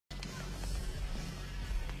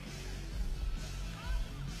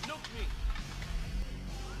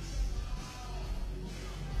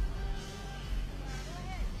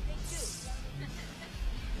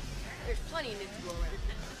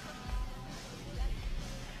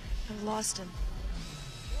I've lost him.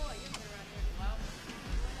 Boy, you've been around here a while.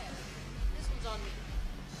 Go ahead. This one's on me.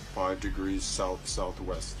 5 degrees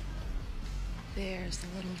south-southwest. There's the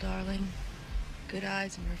little darling. Good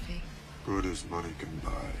eyes, Murphy. Good as money can buy.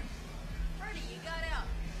 Freddie, you got out.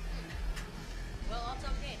 Well, I'll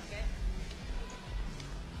tell Kane, okay?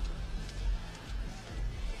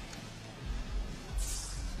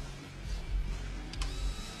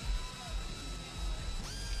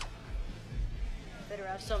 Better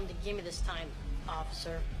have something to give me this time,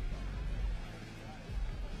 officer.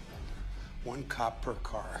 1 cop per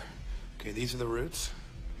car. Okay, these are the routes.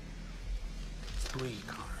 3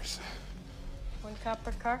 cars. 1 cop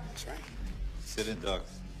per car? That's right. Sit in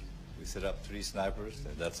ducks. We set up 3 snipers,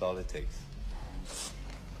 and that's all it takes.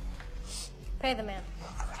 Pay the man.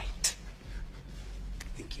 All right.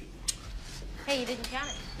 Thank you. Hey, you didn't count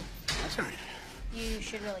it. That's all right. You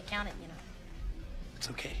should really count it, you know. It's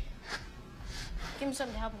okay. Give him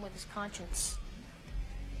something to help him with his conscience.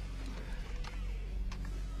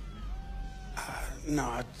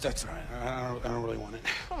 No, that's all right. I don't really want it.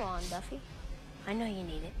 Come on, Duffy. I know you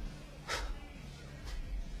need it.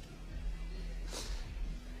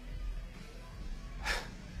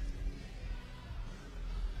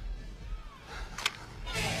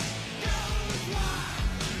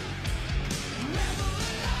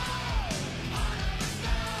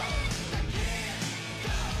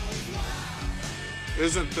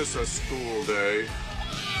 Isn't this a school day?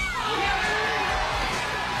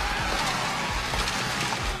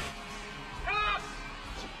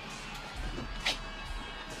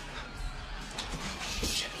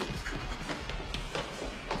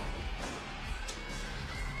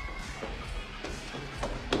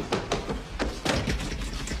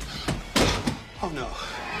 Oh, no.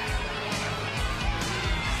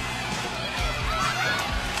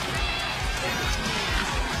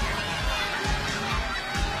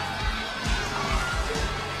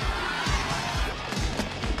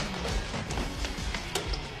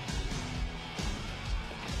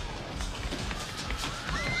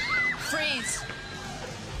 Freeze!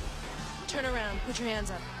 Turn around. Put your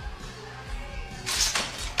hands up.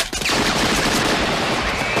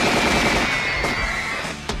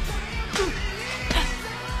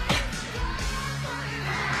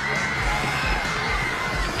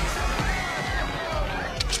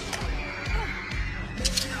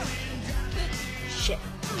 Shit.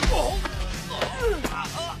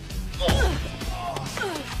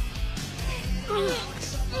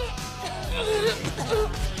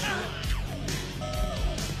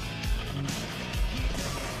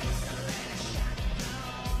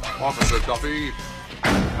 Officer Duffy,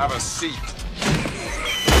 have a seat.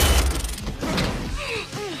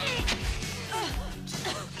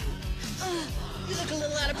 You look a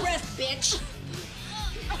little out of breath, bitch.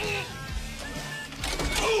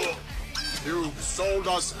 You sold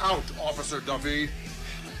us out, Officer Duffy.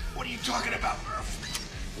 What are you talking about,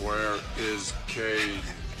 Murph? Where is Cade?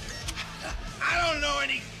 I don't know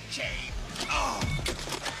any Kane. Oh.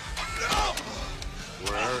 No.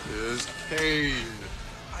 Where is Kane?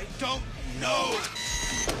 I don't know.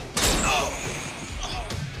 Oh.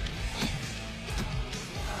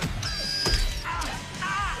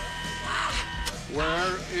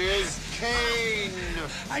 Where is Kane?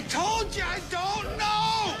 I told you I don't know.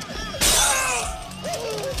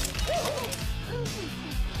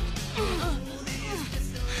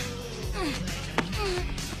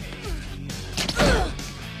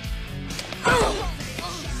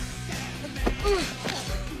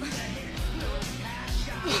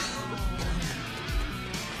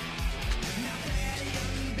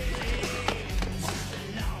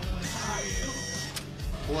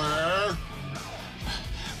 Where?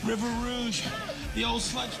 River Rouge, the old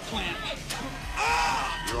sludge plant.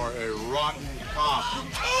 You're a rotten cop.